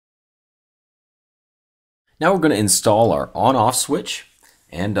Now we're going to install our on-off switch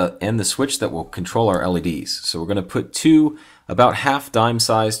and the switch that will control our LEDs. So we're going to put two about half dime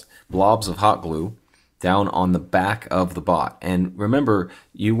sized blobs of hot glue down on the back of the bot. And remember,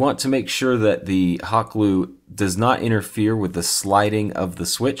 you want to make sure that the hot glue does not interfere with the sliding of the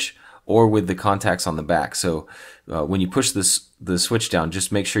switch or with the contacts on the back. So when you push the switch down,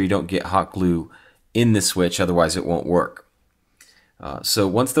 just make sure you don't get hot glue in the switch, otherwise it won't work. So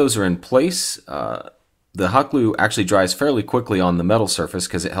once those are in place, the hot glue actually dries fairly quickly on the metal surface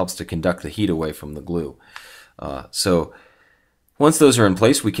because it helps to conduct the heat away from the glue. So once those are in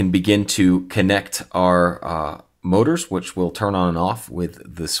place, we can begin to connect our motors, which will turn on and off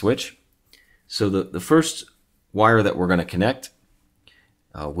with the switch. So the first wire that we're going to connect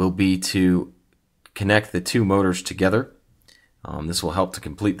will be to connect the two motors together. This will help to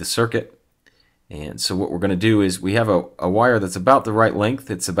complete the circuit. And so what we're going to do is we have a wire that's about the right length.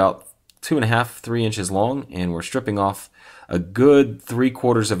 It's about 2.5 to 3 inches long, and we're stripping off a good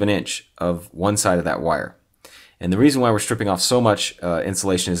 3/4 of an inch of one side of that wire. And the reason why we're stripping off so much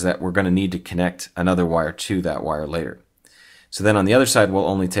insulation is that we're going to need to connect another wire to that wire later. So then on the other side, we'll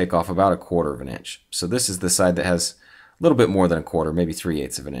only take off about 1/4 of an inch. So this is the side that has a little bit more than 1/4, maybe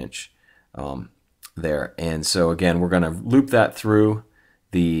 3/8 of an inch there. And so again, we're going to loop that through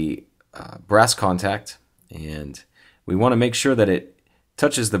the brass contact, and we want to make sure that it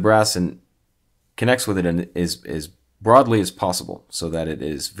touches the brass and connects with it as broadly as possible so that it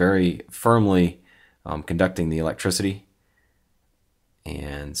is very firmly conducting the electricity.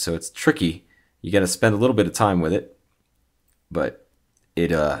 And so it's tricky. You got to spend a little bit of time with it, but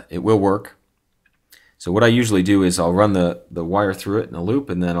it will work. So what I usually do is I'll run the wire through it in a loop,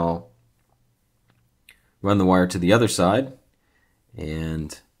 and then I'll run the wire to the other side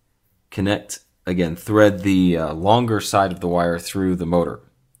and connect, again, thread the longer side of the wire through the motor.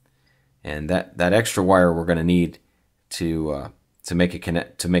 And that extra wire we're going to need to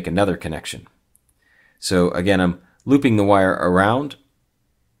make another connection. So again, I'm looping the wire around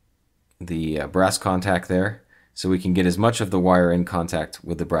the brass contact there so we can get as much of the wire in contact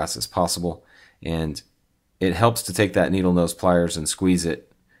with the brass as possible. And it helps to take that needle nose pliers and squeeze it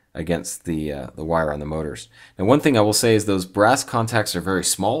against the wire on the motors. Now, one thing I will say is those brass contacts are very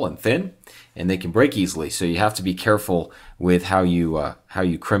small and thin, and they can break easily. So you have to be careful with how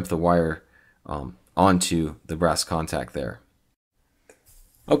you crimp the wire onto the brass contact there.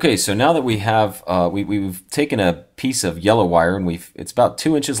 Okay, so now that we have we've taken a piece of yellow wire, and it's about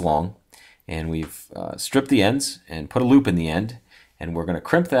 2 inches long, and we've stripped the ends and put a loop in the end, and we're going to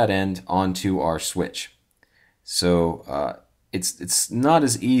crimp that end onto our switch. So it's not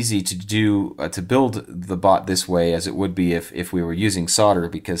as easy to do to build the bot this way as it would be if we were using solder,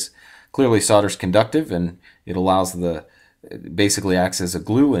 because clearly solder is conductive and it basically acts as a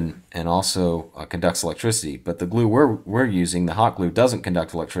glue and also conducts electricity. But the glue we're using, the hot glue, doesn't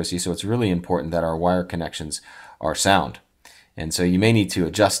conduct electricity, so it's really important that our wire connections are sound. And so you may need to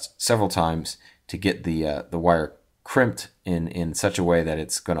adjust several times to get the wire crimped in such a way that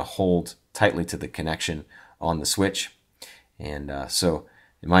it's going to hold tightly to the connection on the switch. And so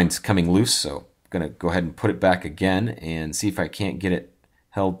mine's coming loose, so I'm going to go ahead and put it back again and see if I can't get it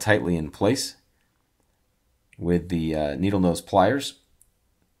held tightly in place with the needle nose pliers.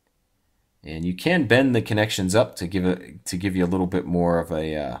 And you can bend the connections up to give you a little bit more of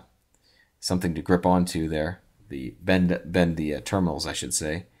a something to grip onto there. Bend the terminals, I should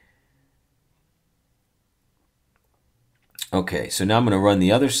say. Okay, so now I'm going to run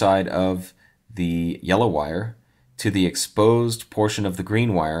the other side of the yellow wire to the exposed portion of the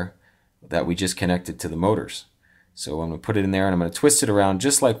green wire that we just connected to the motors. So I'm going to put it in there, and I'm going to twist it around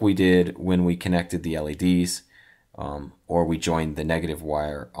just like we did when we connected the LEDs or we joined the negative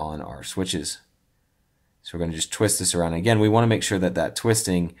wire on our switches. So we're going to just twist this around. Again, we want to make sure that that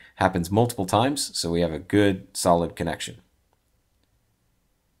twisting happens multiple times so we have a good solid connection.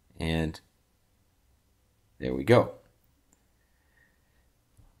 And there we go.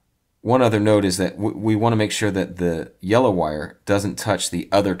 One other note is that we want to make sure that the yellow wire doesn't touch the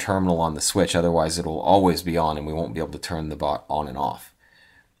other terminal on the switch, otherwise it'll always be on and we won't be able to turn the bot on and off.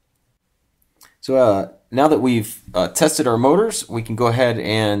 So now that we've tested our motors, we can go ahead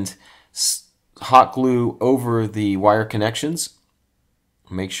and hot glue over the wire connections.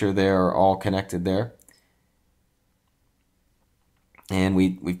 Make sure they're all connected there. And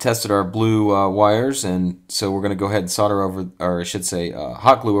we've tested our blue wires, and so we're going to go ahead and solder over, or I should say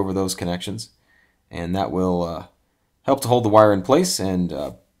hot glue over those connections, and that will help to hold the wire in place and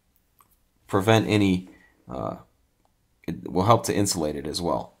prevent any, it will help to insulate it as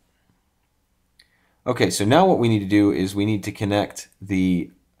well. Okay, so now what we need to do is we need to connect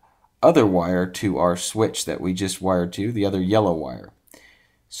the other wire to our switch that we just wired to, the other yellow wire.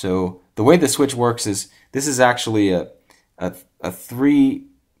 So the way the switch works is this is actually a 3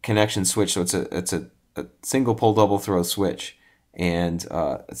 connection switch, so it's a single pole double throw switch, and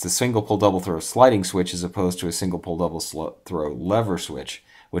it's a single pole double throw sliding switch as opposed to a single pole double throw lever switch,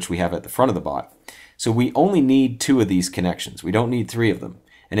 which we have at the front of the bot. So we only need 2 of these connections. We don't need 3 of them,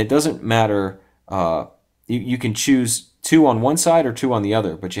 and it doesn't matter. You can choose 2 on one side or 2 on the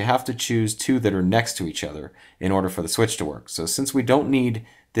other, but you have to choose 2 that are next to each other in order for the switch to work. So since we don't need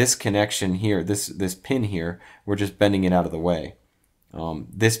this connection here, this pin here, we're just bending it out of the way.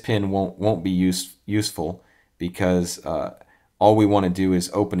 This pin won't be useful because all we want to do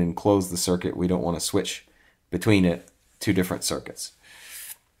is open and close the circuit. We don't want to switch between 2 different circuits.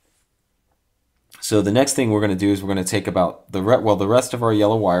 So the next thing we're going to do is we're going to take about the rest of our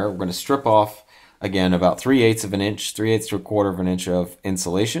yellow wire. We're going to strip off again about 3/8 of an inch, 3/8 to 1/4 of an inch of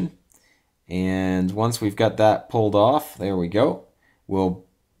insulation. And once we've got that pulled off, there we go. We'll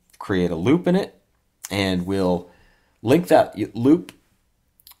create a loop in it, and we'll link that loop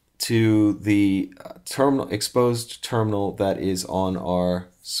to the exposed terminal that is on our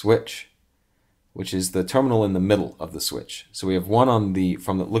switch, which is the terminal in the middle of the switch. So we have one on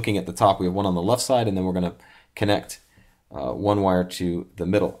looking at the top, we have one on the left side, and then we're going to connect one wire to the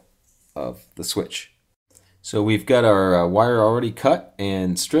middle of the switch. So we've got our wire already cut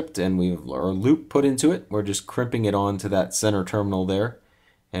and stripped, and we've our loop put into it. We're just crimping it onto that center terminal there,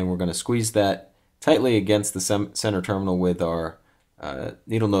 and we're going to squeeze that tightly against the center terminal with our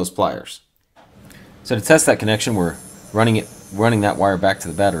needle nose pliers. So to test that connection, we're running that wire back to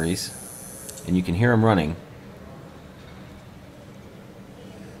the batteries, and you can hear them running.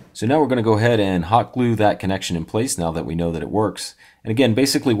 So now we're going to go ahead and hot glue that connection in place now that we know that it works. And again,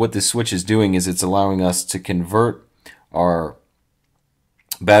 basically what this switch is doing is it's allowing us to convert our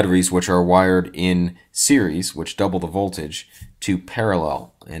batteries, which are wired in series, which double the voltage, to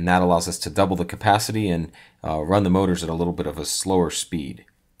parallel, and that allows us to double the capacity and run the motors at a little bit of a slower speed.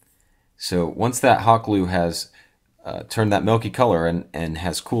 So once that hot glue has turned that milky color and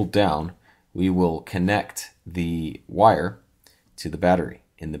has cooled down, we will connect the wire to the battery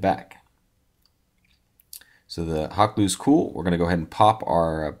in the back. So the hot glue's cool. We're going to go ahead and pop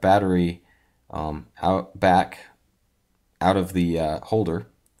our battery back out of the holder.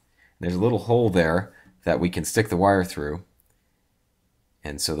 There's a little hole there that we can stick the wire through.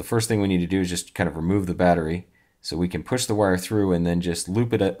 And so the first thing we need to do is just kind of remove the battery so we can push the wire through and then just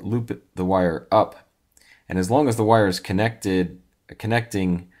loop the wire up. And as long as the wire is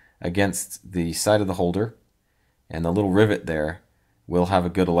connecting against the side of the holder and the little rivet there, we'll have a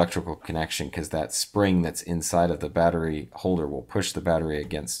good electrical connection, because that spring that's inside of the battery holder will push the battery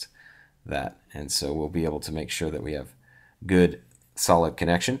against that. And so we'll be able to make sure that we have good solid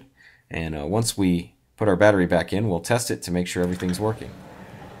connection. And once we put our battery back in, we'll test it to make sure everything's working.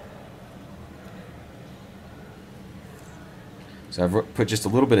 So I've put just a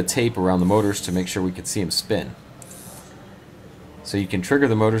little bit of tape around the motors to make sure we can see them spin. So you can trigger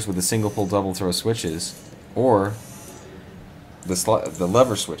the motors with the single pole double throw switches, or the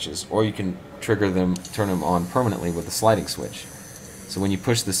lever switches, or you can turn them on permanently with the sliding switch. So when you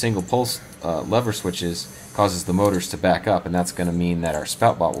push the single pulse lever switches, causes the motors to back up, and that's going to mean that our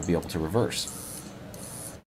spout bot will be able to reverse.